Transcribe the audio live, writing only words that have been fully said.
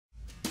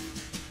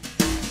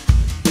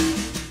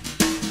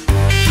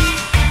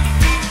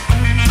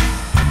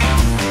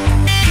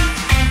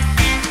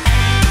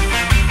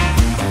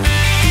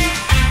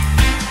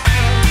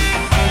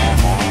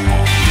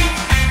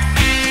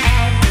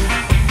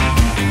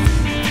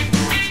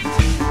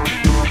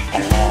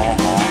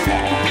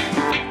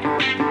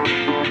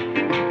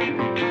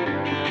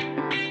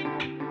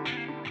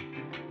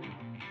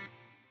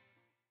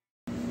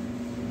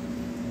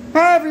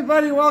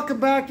everybody, welcome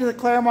back to the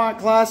Claremont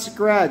Classic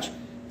Garage.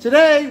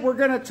 Today we're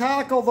going to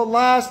tackle the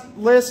last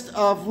list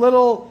of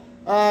little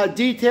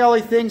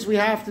detail-y things we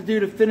have to do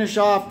to finish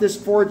off this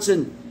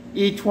Fordson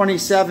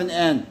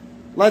E27N.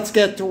 Let's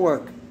get to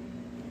work.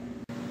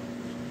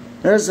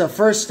 There's the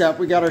first step.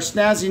 We got our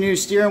snazzy new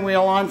steering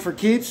wheel on for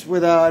keeps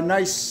with a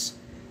nice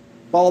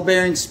ball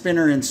bearing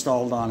spinner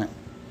installed on it.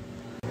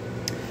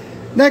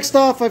 Next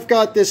off, I've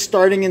got this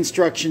starting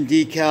instruction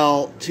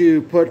decal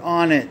to put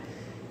on it.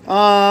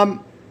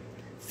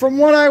 From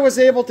what I was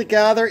able to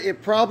gather,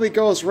 it probably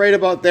goes right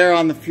about there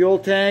on the fuel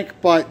tank,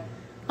 but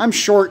I'm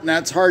short and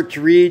that's hard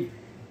to read.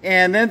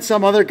 And then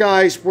some other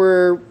guys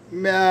were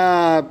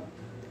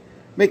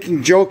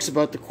making jokes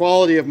about the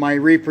quality of my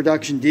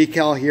reproduction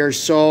decal here,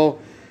 so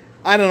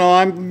I don't know,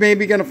 I'm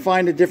maybe going to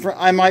find a different,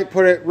 I might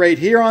put it right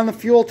here on the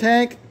fuel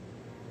tank.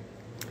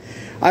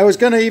 I was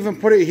going to even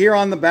put it here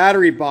on the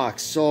battery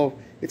box, so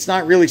it's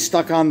not really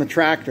stuck on the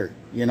tractor,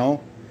 you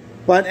know.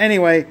 But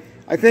anyway,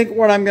 I think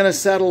what I'm going to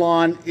settle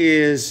on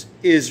is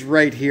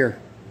right here.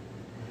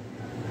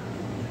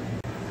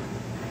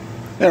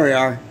 There we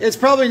are. It's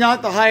probably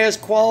not the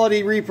highest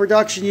quality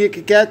reproduction you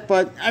could get,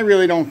 but I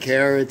really don't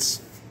care.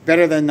 It's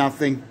better than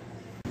nothing.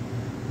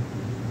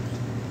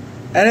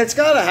 And it's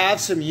got to have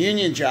some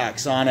Union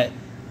jacks on it.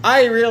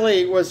 I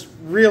really was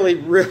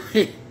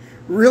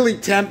really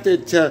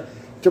tempted to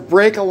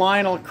break a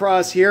line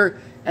across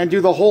here and do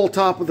the whole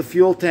top of the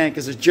fuel tank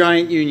as a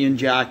giant Union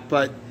jack,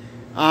 but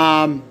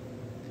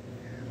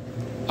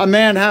a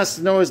man has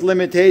to know his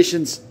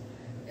limitations,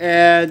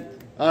 and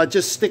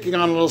just sticking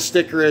on a little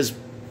sticker is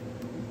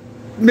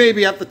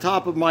maybe at the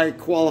top of my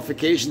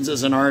qualifications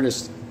as an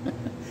artist.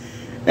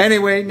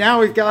 Anyway, now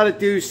we've got to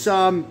do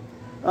some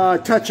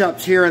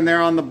touch-ups here and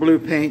there on the blue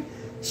paint.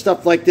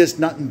 Stuff like this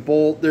nut and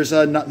bolt. There's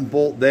a nut and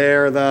bolt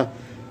there.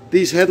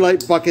 These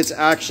headlight buckets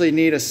actually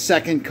need a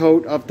second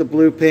coat of the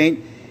blue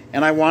paint,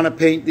 and I want to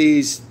paint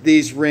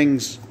these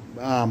rings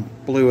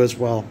blue as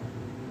well.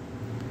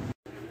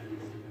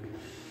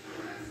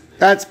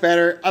 That's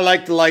better. I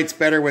like the lights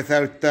better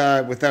without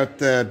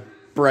the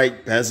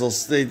bright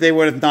bezels. They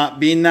would have not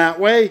been that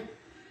way,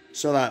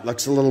 so that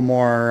looks a little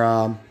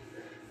more,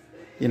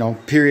 you know,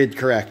 period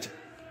correct.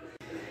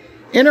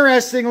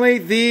 Interestingly,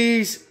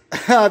 these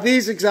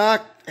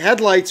exact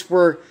headlights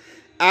were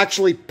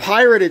actually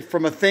pirated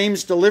from a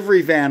Thames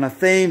delivery van. A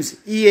Thames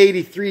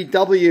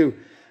E27N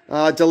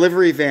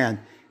delivery van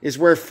is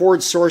where Ford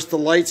sourced the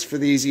lights for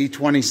these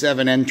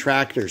E27N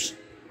tractors.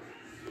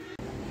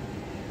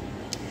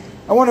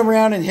 I went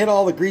around and hit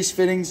all the grease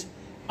fittings.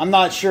 I'm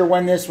not sure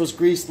when this was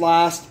greased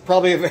last,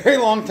 probably a very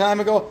long time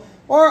ago,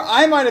 or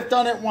I might have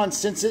done it once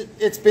since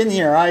it's been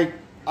here.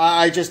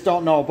 I just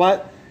don't know,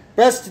 but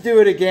best to do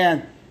it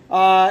again.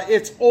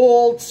 It's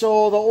old,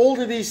 so the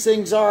older these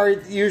things are,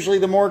 usually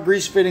the more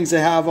grease fittings they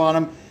have on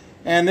them,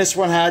 and this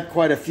one had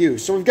quite a few.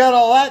 So we've got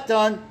all that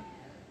done.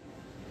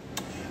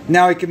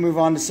 Now we can move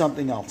on to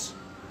something else.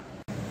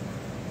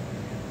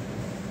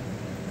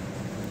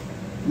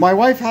 My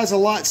wife has a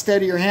lot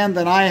steadier hand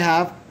than I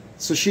have,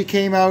 so she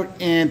came out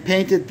and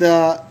painted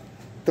the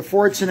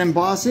Fordson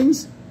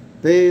embossings.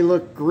 They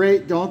look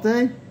great, don't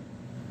they?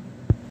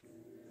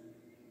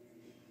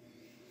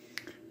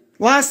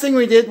 Last thing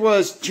we did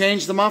was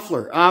change the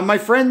muffler. My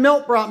friend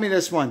Milt brought me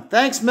this one.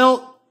 Thanks,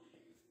 Milt.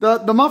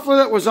 The muffler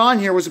that was on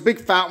here was a big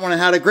fat one. It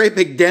had a great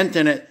big dent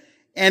in it,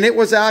 and it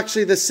was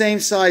actually the same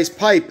size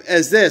pipe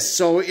as this,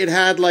 so it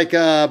had like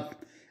a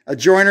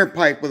joiner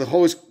pipe with a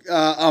hose,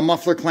 a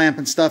muffler clamp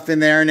and stuff in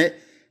there, and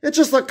it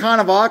just looked kind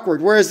of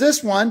awkward. Whereas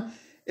this one,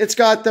 it's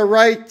got the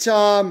right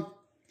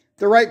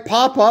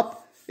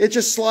pop-up. It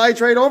just slides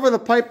right over the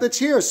pipe that's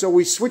here. So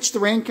we switched the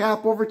rain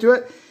cap over to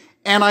it,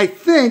 and I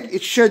think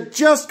it should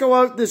just go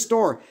out this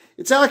door.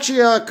 It's actually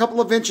a couple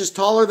of inches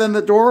taller than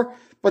the door,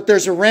 but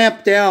there's a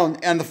ramp down,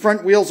 and the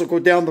front wheels will go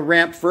down the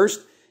ramp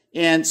first,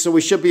 and so we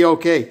should be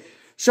okay.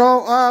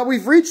 So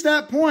we've reached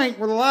that point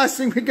where the last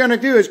thing we're going to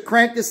do is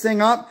crank this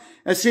thing up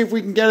and see if we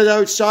can get it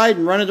outside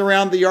and run it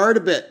around the yard a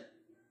bit.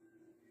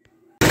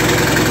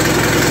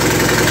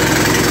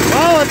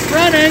 Well, it's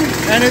running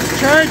and it's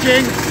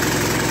charging.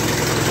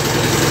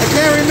 I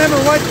can't remember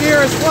what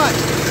gear is what.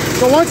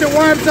 So once it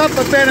warms up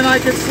a bit and I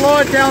can slow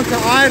it down to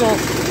idle,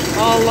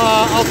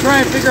 I'll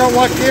try and figure out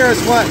what gear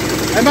is what.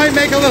 I might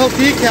make a little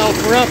decal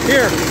for up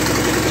here,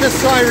 just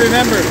so I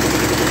remember.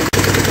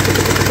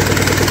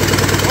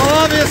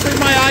 Well, obviously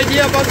my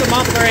idea about the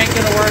muffler ain't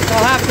gonna work.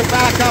 I'll have to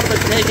back up and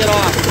take it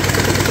off.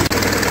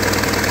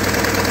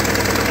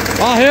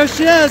 Well, here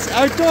she is,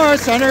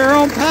 outdoors, under her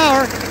own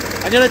power.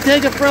 I'm going to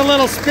take it for a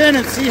little spin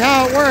and see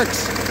how it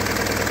works.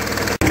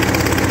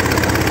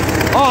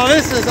 Oh,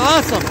 this is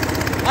awesome.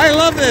 I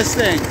love this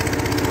thing.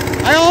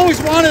 I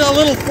always wanted a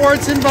little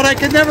Fordson, but I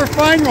could never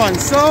find one,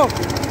 so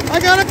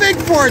I got a big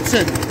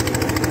Fordson.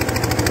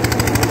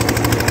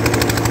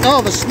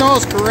 Oh, the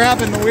snow's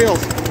grabbing the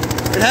wheels.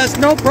 It has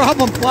no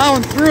problem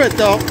plowing through it,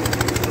 though.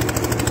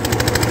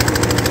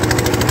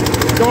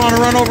 Don't want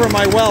to run over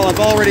my well. I've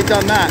already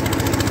done that.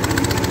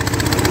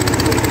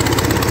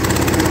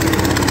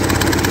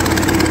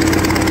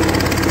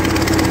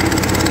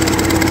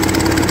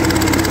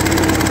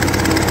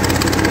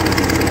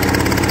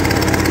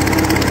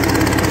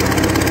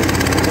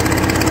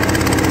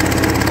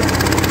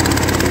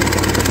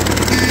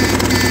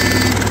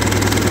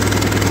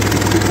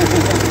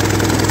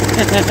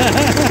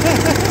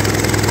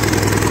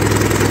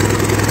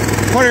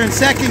 Put her in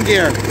second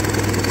gear.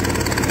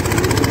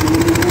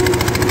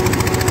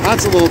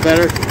 That's a little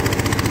better.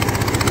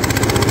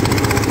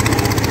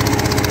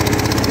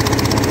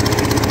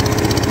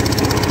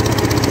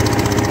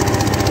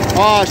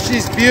 Oh,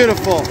 she's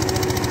beautiful.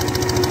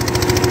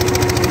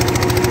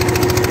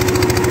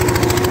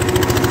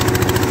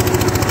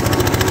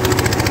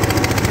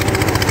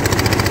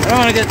 I don't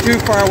want to get too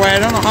far away. I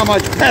don't know how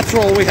much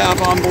petrol we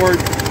have on board.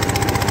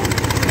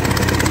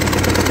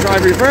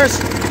 Drive reverse.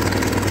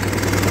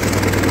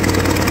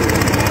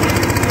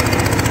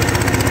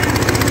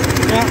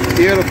 Yeah,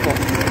 beautiful.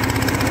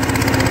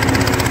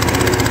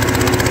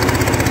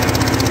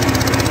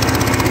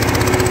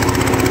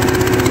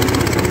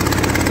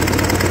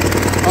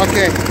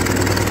 Okay,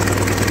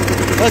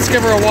 let's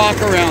give her a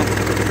walk around.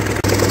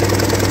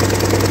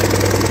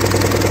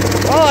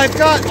 Well, I've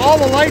got all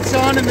the lights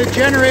on and the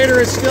generator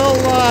is still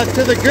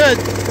to the good.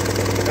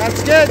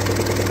 That's good.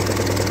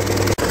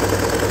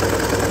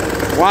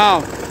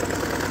 Wow.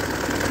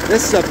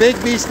 This is a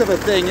big beast of a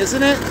thing,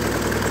 isn't it?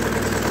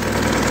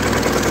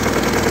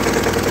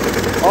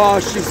 Oh,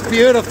 she's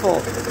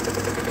beautiful.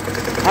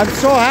 I'm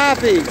so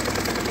happy.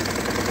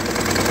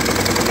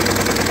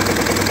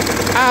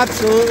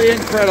 Absolutely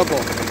incredible.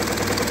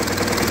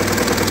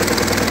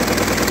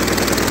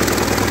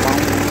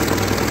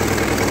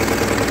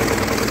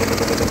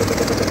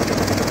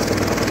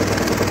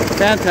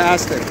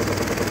 Fantastic.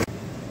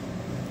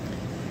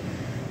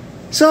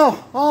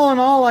 So, all in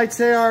all, I'd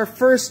say our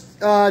first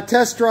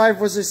test drive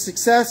was a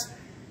success.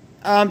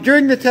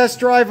 During the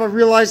test drive, I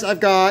realized I've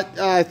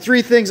got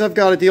 3 things I've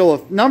got to deal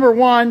with. Number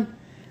one,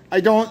 I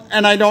don't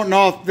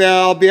know if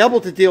I'll be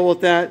able to deal with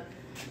that.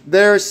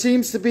 There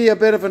seems to be a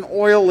bit of an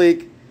oil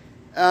leak,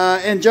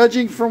 and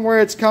judging from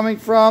where it's coming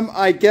from,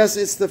 my guess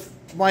is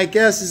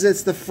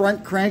it's the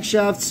front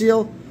crankshaft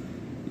seal.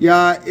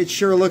 Yeah, it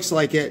sure looks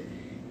like it.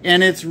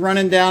 And it's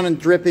running down and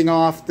dripping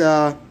off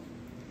the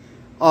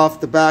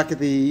back of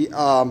the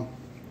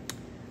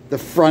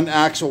front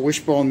axle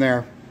wishbone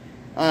there.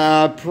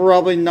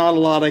 Probably not a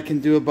lot I can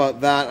do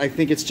about that. I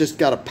think it's just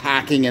got a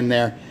packing in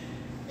there.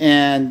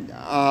 And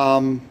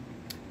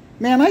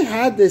man, I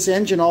had this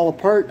engine all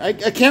apart. I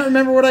can't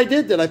remember what I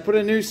did. Did I put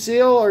a new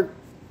seal or?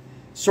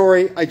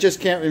 Sorry, I just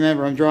can't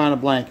remember. I'm drawing a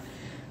blank.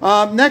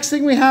 Next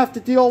thing we have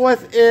to deal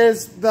with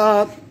is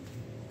the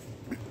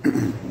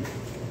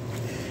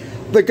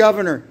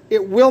governor.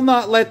 It will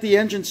not let the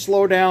engine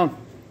slow down.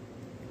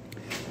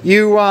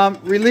 You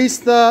release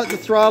the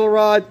throttle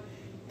rod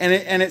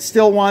and it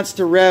still wants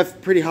to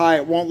rev pretty high.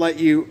 It won't let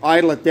you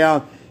idle it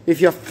down. If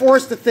you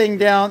force the thing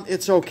down,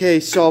 it's okay.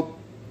 So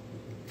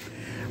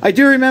I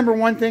do remember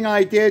one thing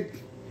I did.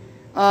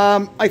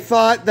 I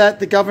thought that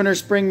the governor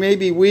spring may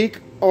be weak,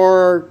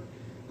 or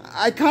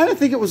I kind of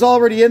think it was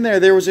already in there.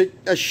 There was a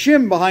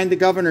shim behind the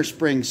governor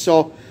spring.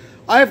 So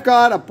I've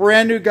got a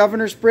brand new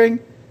governor spring.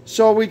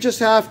 So we just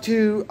have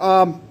to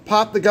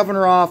pop the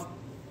governor off.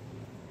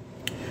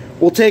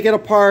 We'll take it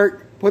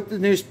apart, put the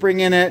new spring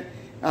in it,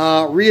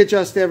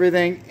 readjust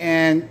everything,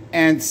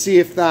 and see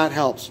if that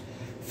helps.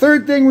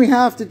 Third thing we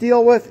have to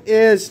deal with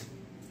is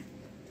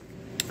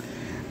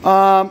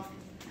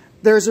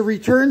there's a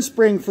return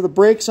spring for the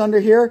brakes under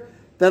here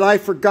that I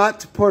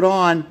forgot to put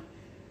on.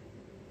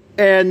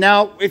 And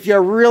now if you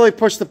really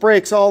push the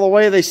brakes all the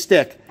way, they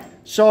stick.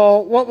 So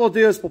what we'll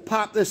do is we'll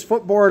pop this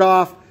footboard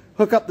off,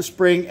 hook up the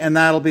spring, and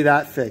that'll be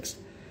that fixed.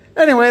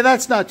 Anyway,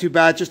 that's not too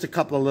bad. Just a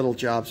couple of little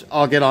jobs.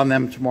 I'll get on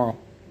them tomorrow.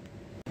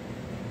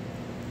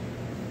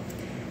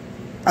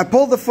 I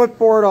pulled the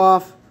footboard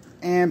off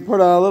and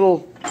put a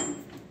little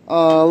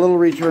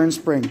return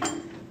spring.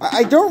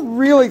 I don't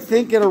really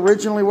think it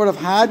originally would have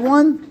had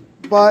one,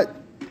 but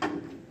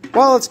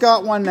well, it's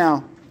got one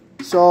now,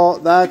 so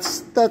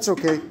that's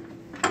okay.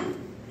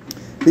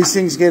 These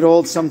things get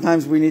old.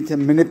 Sometimes we need to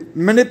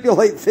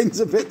manipulate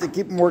things a bit to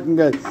keep them working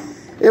good.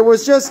 It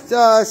was just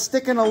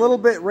sticking a little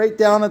bit right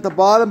down at the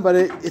bottom, but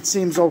it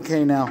seems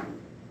okay now.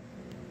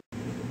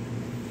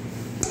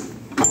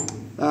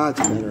 That's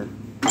better.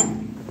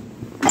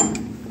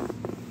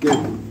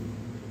 Good.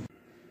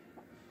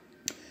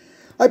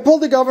 I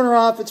pulled the governor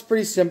off. It's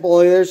pretty simple.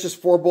 There's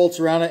just 4 bolts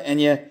around it, and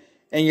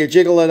you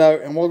jiggle it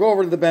out. And we'll go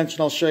over to the bench,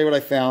 and I'll show you what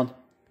I found.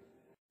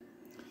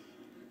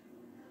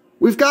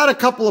 We've got a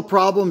couple of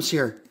problems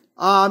here.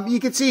 You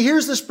can see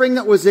here's the spring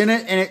that was in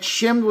it, and it's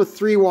shimmed with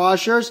 3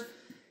 washers.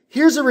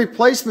 Here's a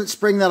replacement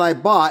spring that I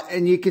bought,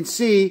 and you can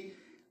see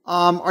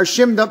our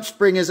shimmed up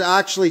spring is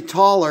actually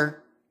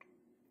taller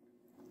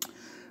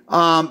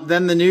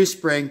than the new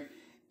spring.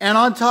 And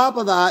on top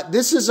of that,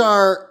 this is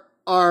our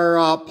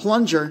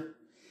plunger,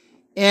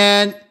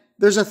 and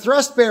there's a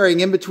thrust bearing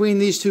in between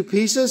these 2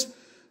 pieces.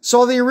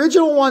 So the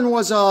original one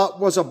was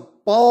a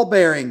ball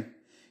bearing,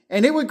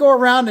 and it would go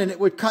around and it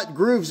would cut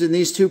grooves in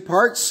these 2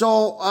 parts.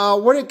 So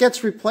what it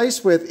gets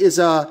replaced with is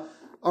a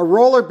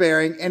roller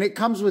bearing, and it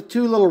comes with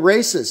 2 little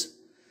races.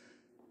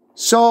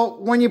 So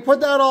when you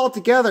put that all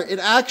together, it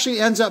actually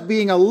ends up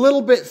being a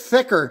little bit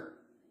thicker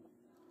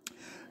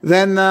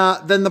than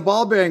the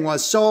ball bearing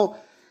was. So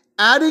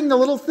adding the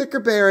little thicker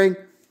bearing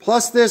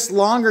plus this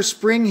longer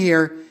spring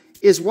here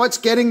is what's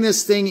getting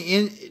this thing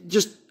in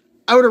just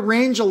out of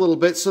range a little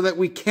bit so that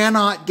we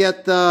cannot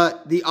get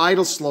the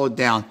idle slowed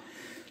down.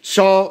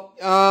 So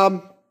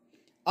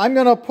I'm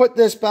going to put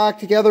this back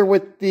together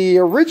with the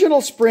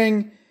original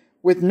spring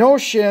with no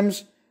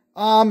shims.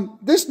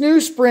 This new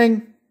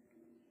spring,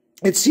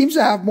 it seems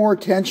to have more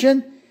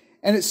tension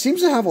and it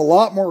seems to have a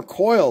lot more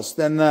coils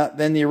than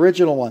the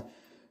original one.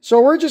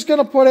 So we're just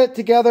going to put it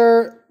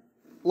together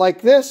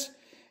like this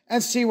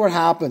and see what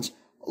happens.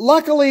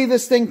 Luckily,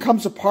 this thing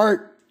comes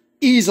apart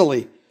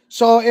easily.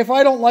 So if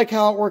I don't like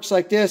how it works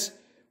like this,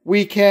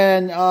 we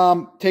can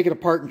take it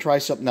apart and try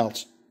something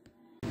else.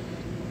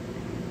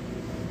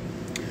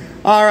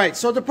 All right,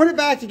 so to put it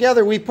back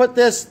together, we put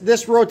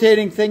this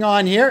rotating thing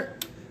on here,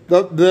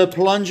 the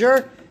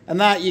plunger, and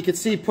that you can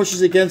see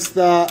pushes against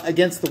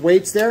the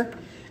weights there.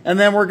 And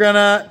then we're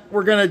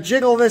gonna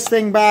jiggle this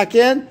thing back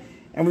in,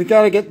 and we've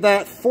got to get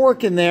that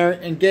fork in there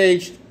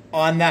engaged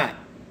on that.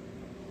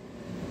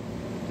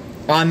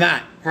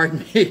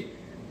 Pardon me.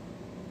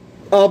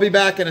 I'll be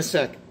back in a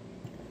sec.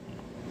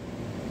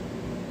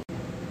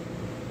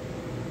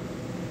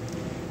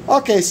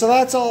 Okay, so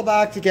that's all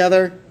back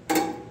together.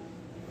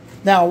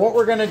 Now what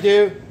we're going to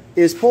do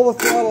is pull the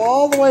throttle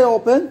all the way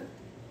open,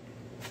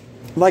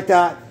 like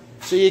that,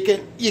 so you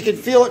can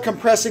feel it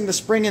compressing the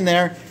spring in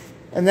there.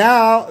 And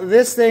now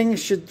this thing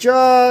should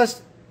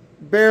just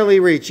barely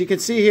reach. You can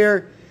see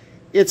here,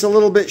 it's a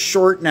little bit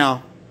short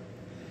now.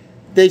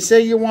 They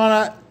say you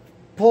want to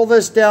pull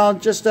this down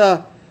just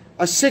a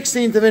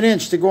 1/16 of an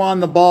inch to go on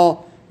the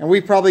ball, and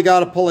we probably got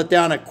to pull it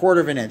down 1/4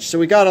 of an inch. So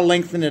we got to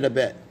lengthen it a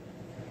bit.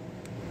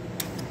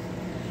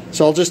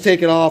 So I'll just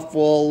take it off.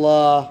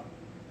 We'll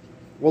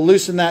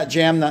loosen that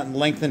jam nut and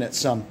lengthen it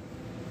some.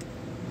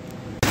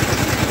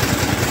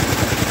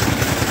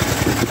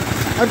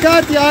 I've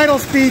got the idle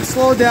speed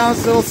slowed down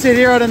so it'll sit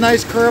here at a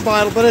nice curb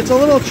idle, but it's a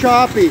little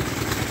choppy.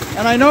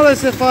 And I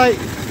notice if I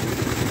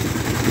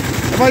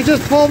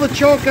just pull the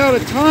choke out a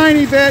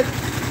tiny bit,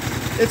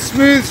 it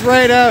smooths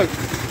right out.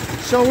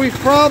 So we've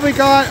probably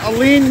got a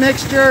lean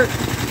mixture,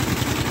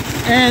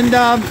 and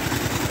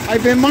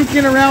I've been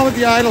monkeying around with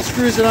the idle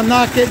screws and I'm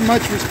not getting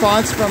much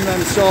response from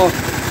them, so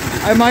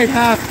I might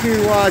have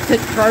to take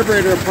the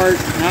carburetor apart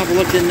and have a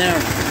look in there.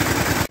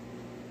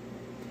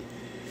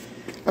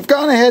 I've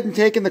gone ahead and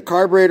taken the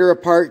carburetor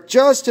apart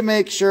just to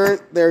make sure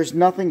there's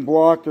nothing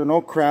blocked or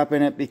no crap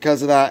in it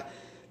because of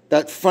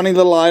that funny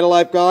little idle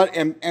I've got,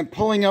 and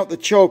pulling out the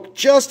choke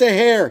just a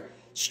hair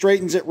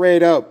straightens it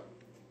right out.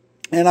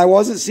 And I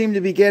wasn't seem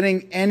to be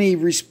getting any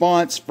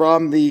response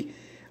from the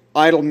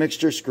idle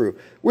mixture screw,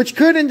 which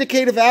could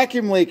indicate a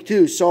vacuum leak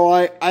too. So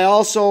I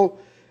also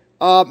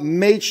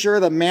made sure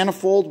the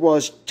manifold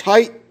was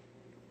tight,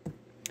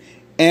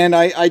 and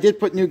I did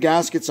put new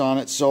gaskets on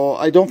it, so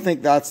I don't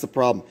think that's the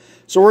problem.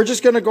 So we're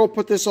just going to go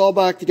put this all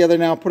back together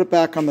now, put it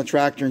back on the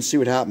tractor and see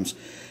what happens.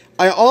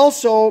 I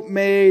also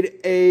made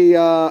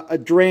a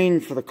drain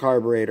for the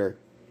carburetor.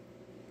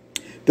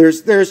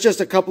 There's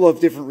just a couple of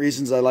different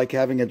reasons I like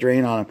having a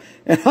drain on them.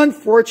 And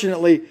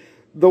unfortunately,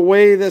 the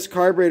way this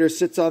carburetor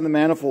sits on the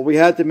manifold, we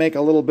had to make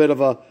a little bit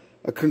of a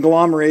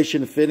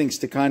conglomeration of fittings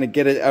to kind of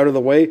get it out of the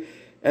way.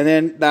 And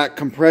then that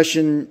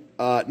compression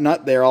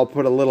nut there, I'll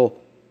put a little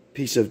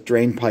piece of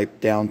drain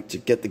pipe down to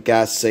get the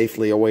gas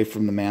safely away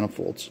from the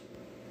manifolds.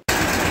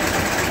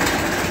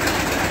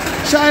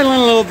 Sidling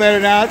a little better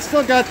now. It's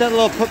still got that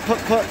little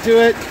put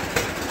to it.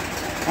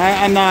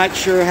 I'm not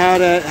sure how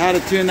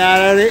to tune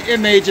that out. It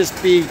may just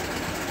be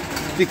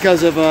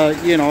because of a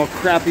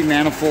crappy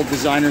manifold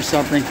design or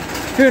something.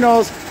 Who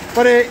knows?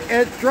 But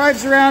it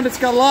drives around. It's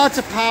got lots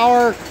of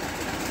power.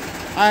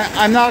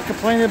 I'm not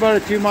complaining about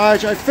it too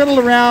much. I fiddled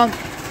around,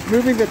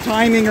 moving the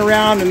timing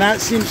around, and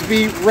that seems to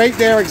be right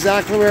there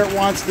exactly where it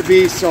wants to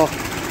be. So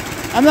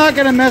I'm not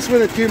going to mess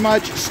with it too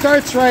much. It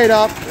starts right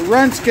up. It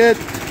runs good.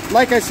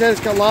 Like I said, it's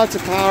got lots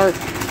of power.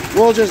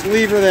 We'll just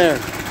leave her there.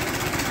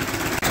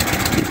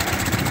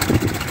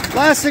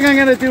 Last thing I'm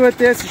going to do with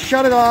this is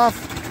shut it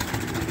off.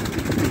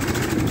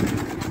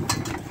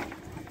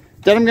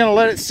 Then I'm going to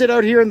let it sit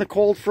out here in the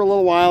cold for a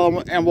little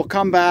while, and we'll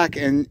come back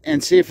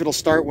and see if it'll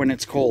start when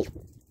it's cold.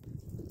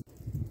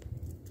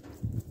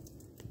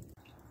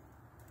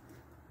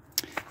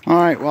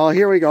 Alright, well,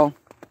 here we go.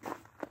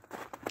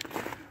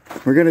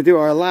 We're going to do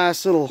our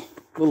last little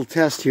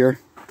test here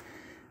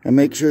and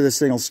make sure this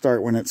thing will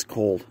start when it's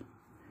cold.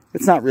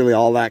 It's not really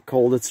all that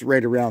cold. It's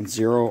right around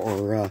 0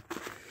 or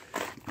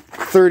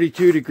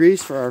 32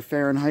 degrees for our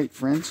Fahrenheit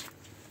friends.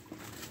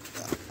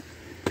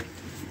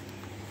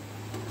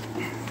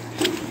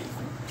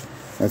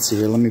 Let's see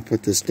here. Let me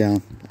put this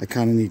down. I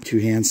kind of need 2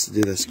 hands to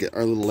do this. Get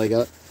our little leg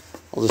up.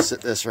 I'll just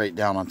sit this right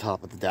down on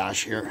top of the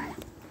dash here.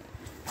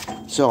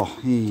 So,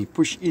 you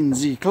push in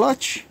the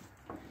clutch.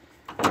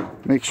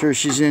 Make sure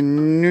she's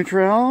in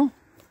neutral.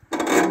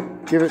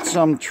 Give it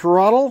some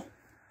throttle.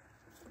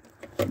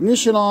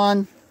 Ignition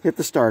on. Hit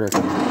the starter.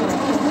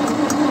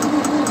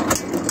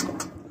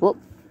 Whoop.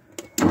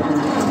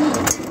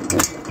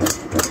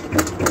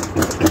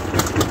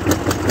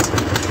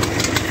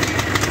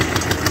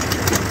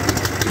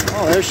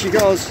 Oh, there she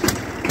goes.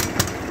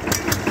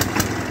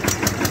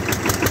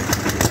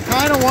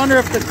 Kind of wonder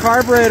if the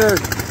carburetor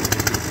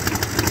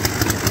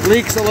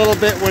leaks a little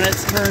bit when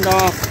it's turned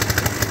off.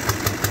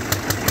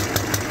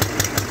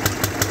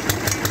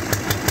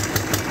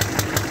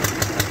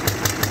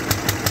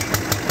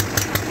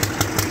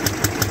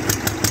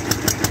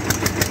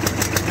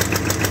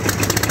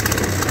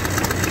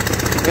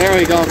 There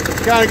we go.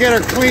 Gotta get her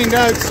cleaned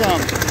out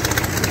some.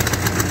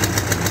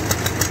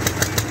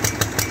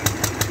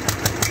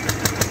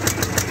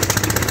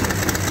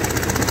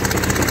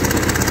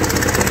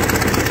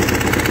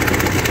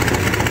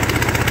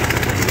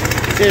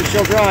 See if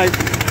she'll drive.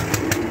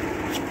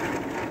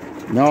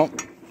 No.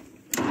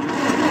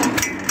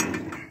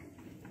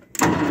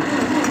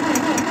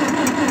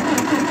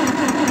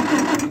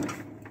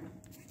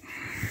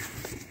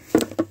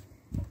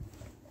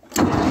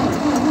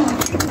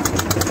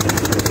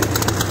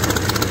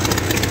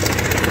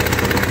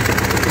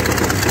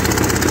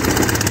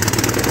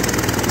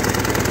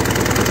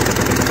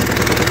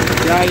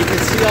 Yeah, you can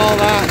see all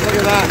that. Look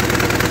at that.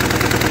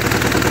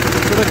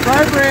 So the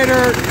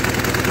carburetor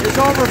is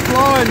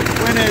overflowing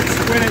when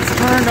it's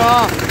turned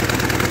off.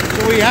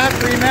 So we have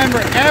to remember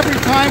every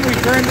time we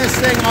turn this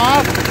thing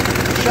off,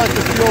 shut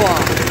the fuel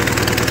off.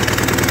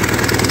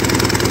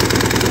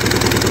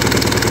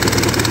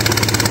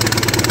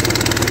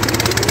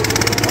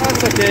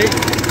 That's okay.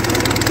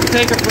 We'll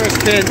take her for a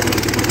spin.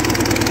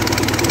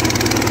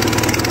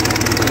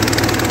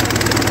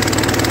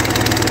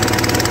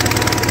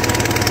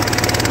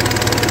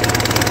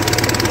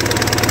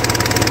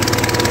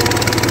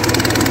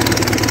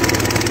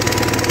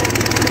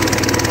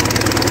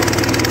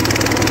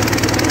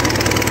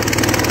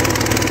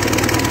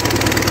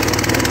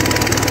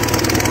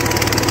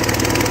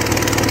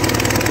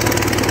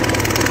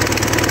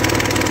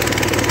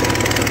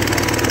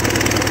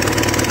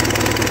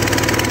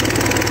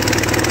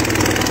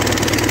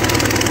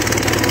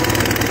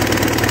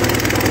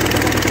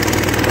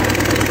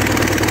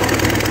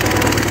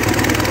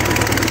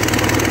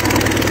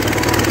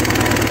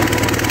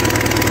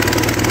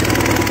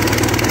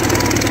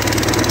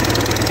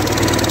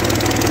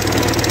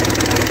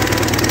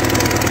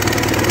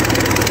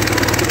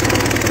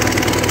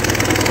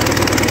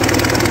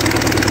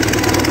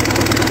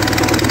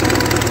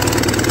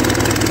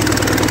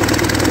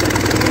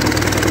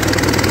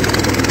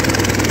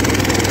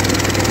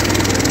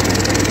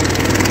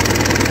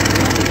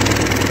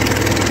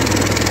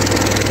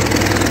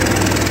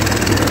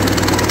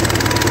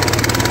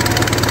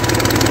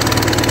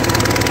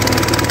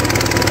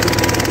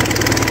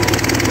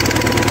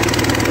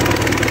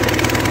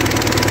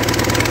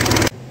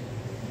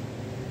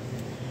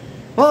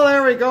 Well,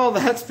 there we go.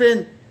 That's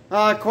been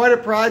quite a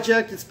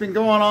project. It's been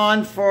going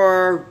on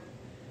for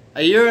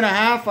a year and a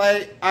half,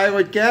 I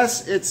would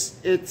guess. It's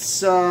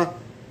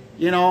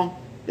you know,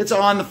 it's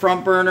on the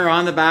front burner,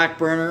 on the back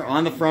burner,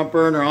 on the front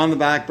burner, on the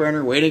back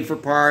burner, waiting for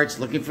parts,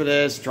 looking for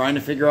this, trying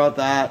to figure out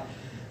that.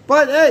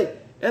 But hey,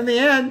 in the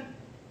end,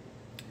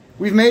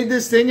 we've made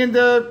this thing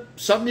into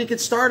something you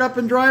could start up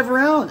and drive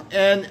around.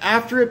 And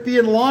after it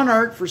being lawn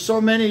art for so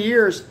many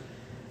years,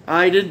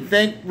 I didn't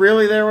think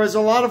really there was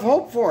a lot of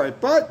hope for it.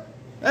 But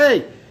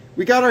hey,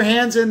 we got our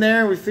hands in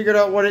there, we figured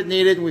out what it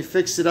needed, and we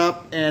fixed it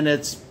up, and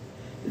it's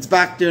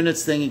back doing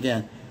its thing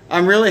again.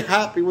 I'm really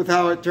happy with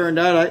how it turned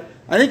out.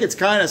 I think it's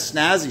kind of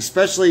snazzy,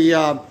 especially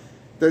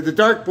the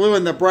dark blue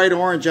and the bright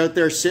orange out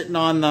there sitting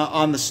on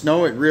the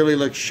snow. It really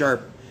looks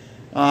sharp.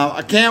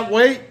 I can't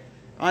wait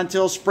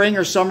until spring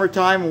or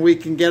summertime when we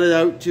can get it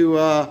out to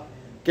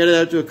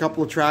a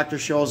couple of tractor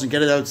shows and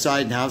get it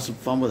outside and have some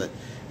fun with it.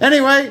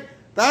 Anyway,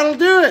 that'll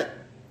do it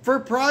for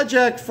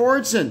Project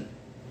Fordson.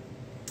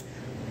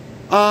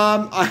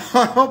 I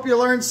hope you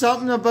learned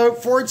something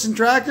about Fordson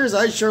tractors.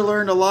 I sure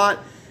learned a lot.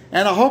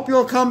 And I hope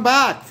you'll come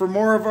back for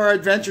more of our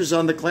adventures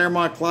on the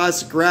Claremont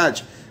Classic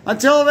Garage.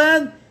 Until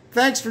then,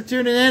 thanks for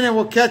tuning in, and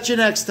we'll catch you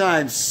next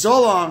time.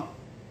 So long.